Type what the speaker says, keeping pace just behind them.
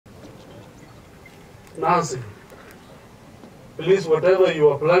Nancy, please, whatever you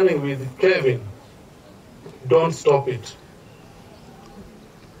are planning with Kevin, don't stop it.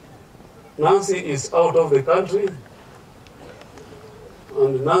 Nancy is out of the country,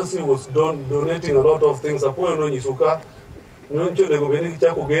 and Nancy was donating a lot of things. Apoyo no nyisuka, noncho de gobeni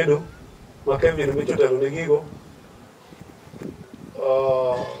chako gedo, ma Kevin micho telo negigo.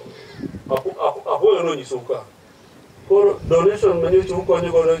 Apoyo no nyisuka. For donation many chuko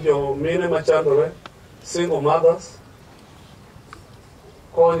nyogo jo mine machandore, single mothers.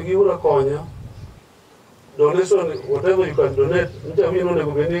 Kony giura konya. Donation, whatever you can donate, Kevin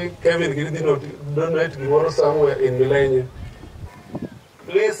donate somewhere in Millennium.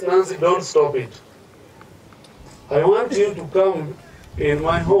 Please, Nancy, don't stop it. I want you to come in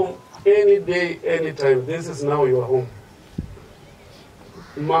my home any day, anytime. This is now your home.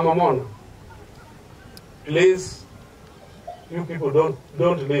 Mama Mona, please, you people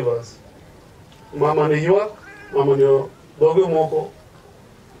don't leave us. Mama New York, Mama New Dogo Moko.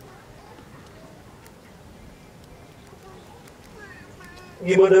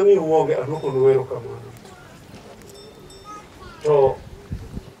 Gimadami uoge aduko nuero kamano. To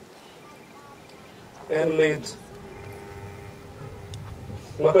en late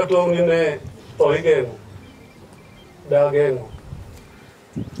makatong nine toigengo dagengo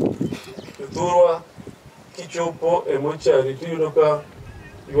turwa kichopo emochari tiyudo ka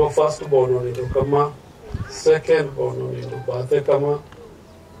your first born onindo kama, second born onindo bathe kama,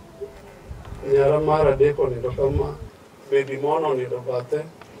 nyara mara deko onindo kama, baby mono onindo bathe.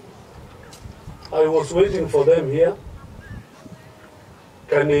 I was waiting for them here.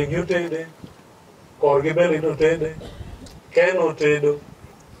 Kanegi utede, korgi Belinda utede, Ken utedo,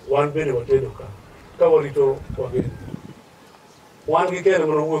 wan bende watedo ka. Ka warito wageni. Wan gi Ken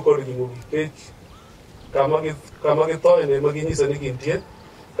mono wuoyo kodgi mogik. Kama githoe ne maginyisa ni gintie,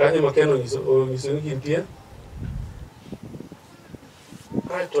 kanyo ma Ken onyiso ni gintie.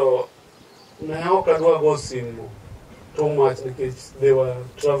 Kaito ne ok adwa go simu too much because they were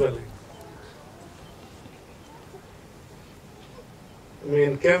traveling. I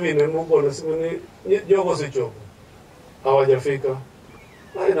mean, Kevin and Mugo Jogo Sicho, hawajafika.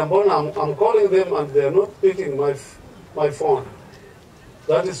 I'm calling them and they are not picking my phone.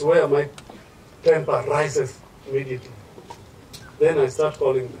 That is where my temper rises immediately. Then I start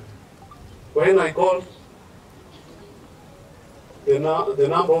calling them. When I call, the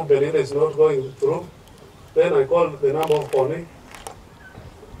number of Belinda is not going through. Then I call the number of Connie.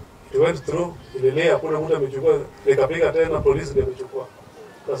 It went through. Ililea kuna mtu amechukua, nikapiga tena polisi ndio amechukua.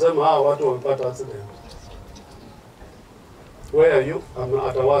 Kasema watu wamepata accident. Where are you? I'm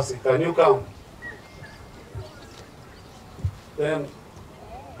at Awasi. Can you come? Then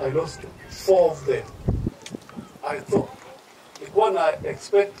I lost 4 of them. I thought, ilikuwa na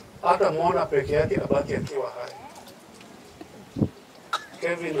expect hata Mona peke yake abaki akiwa hai.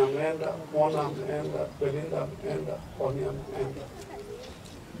 Kevin ameenda, Mona ameenda, Belinda ameenda, Connie ameenda.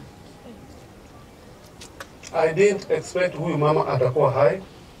 I didn't expect huyu mama atakuwa high,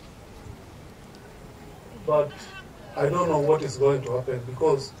 but I don't know what is going to happen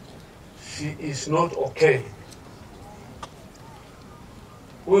because she is not okay.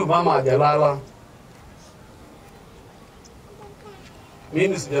 Huyu mama hajalala.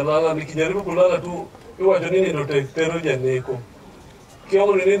 Mimi sijalala, nikijaribu kulala tu, iwacho nini ndo tero janeko.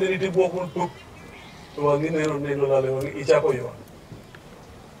 Kiongo ni nini nitibuo kutu, tuwangi neno lale wangi, ichako yuwa.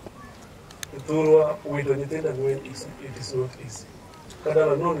 Turwa wito nyitenda ngwen it is not easy.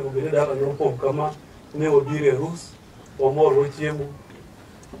 Kadala no ni ubele dala no pom kama ne odire rus omor wochiemo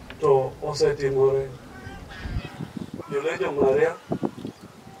to osetimore. Jolejo Maria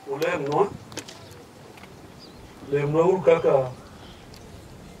lemno kaka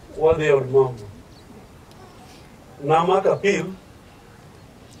wade od mama. Nama kapil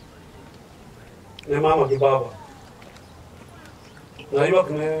ne mama ki baba. Na iwak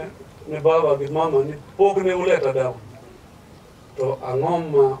ne baba gi mama ni pok ne uleta damu to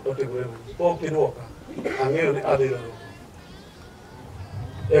ang'om ma otimore pok iduoka ang'eyo ni adhi daro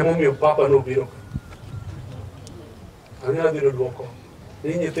emomiyo papa nobiro ka ang'eyo adhi duoko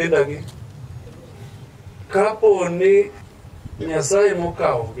ni nyithinda gi kapo ni Nyasaye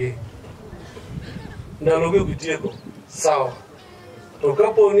mokawo gi ndalo gi gitieko sawa to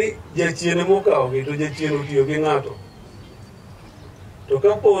kapo ni jachiene mokawo gi to jachiene otiyo gi ng'ato to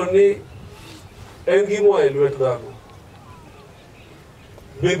kapo ni en gimo e lwet dhano,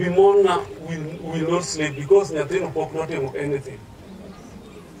 baby Mona will not sleep because nyathino pok notimo anything.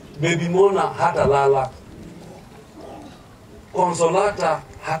 Baby Mona hata lala. Consolata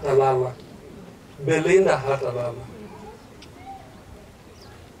hata lala. Belinda hata lala.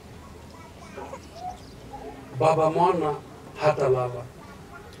 Baba Mwana hata lala.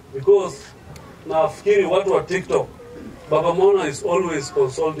 Because nafikiri watu wa TikTok, Baba Mwana is always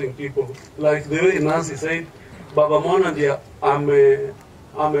consulting people. Like the way Nancy said, Baba Mwana ndiye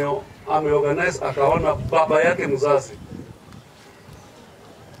organize akaona baba yake mzazi.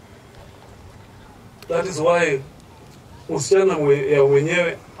 That is why usichana ya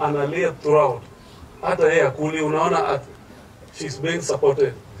mwenyewe analia throughout. Hata yeye akuli, unaona she's being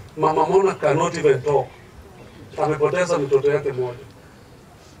supported. Mama Mwana cannot even talk. Amepoteza mtoto yake mmoja.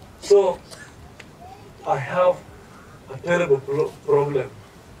 So I have a terrible problem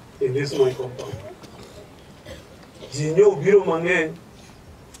in this my compound. Jinyo biro mang'eny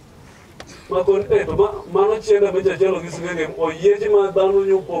makon to mano chiega mecha chelo gisingenge oyeji ma dhano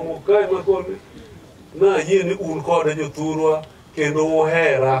nyopomo kae makon na yie ni un kode jothurwa kendo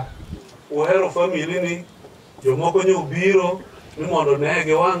uhero family ni jomoko nyobiro ni mondo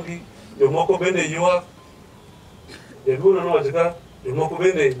nege wangi jomoko bende ywak jaduna no wachika jomoko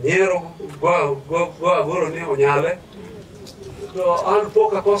bende nyiero go agoro ni onyale to an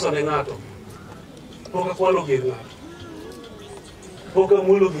poka kosa ne ng'ato poka kwalo gir ng'ato poka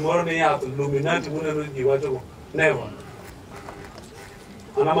mulo gimoro ni yath luminati muneno ji wacho never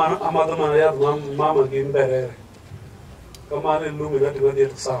amadho mana yath mama gi mberere kamane luminati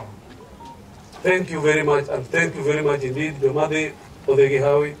wadhiet sawa. Thank you very much, and thank you very much indeed. Jomadhi odhegi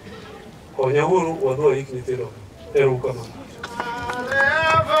hawi konyahuru wadhua hik nyithindo. Erukamano.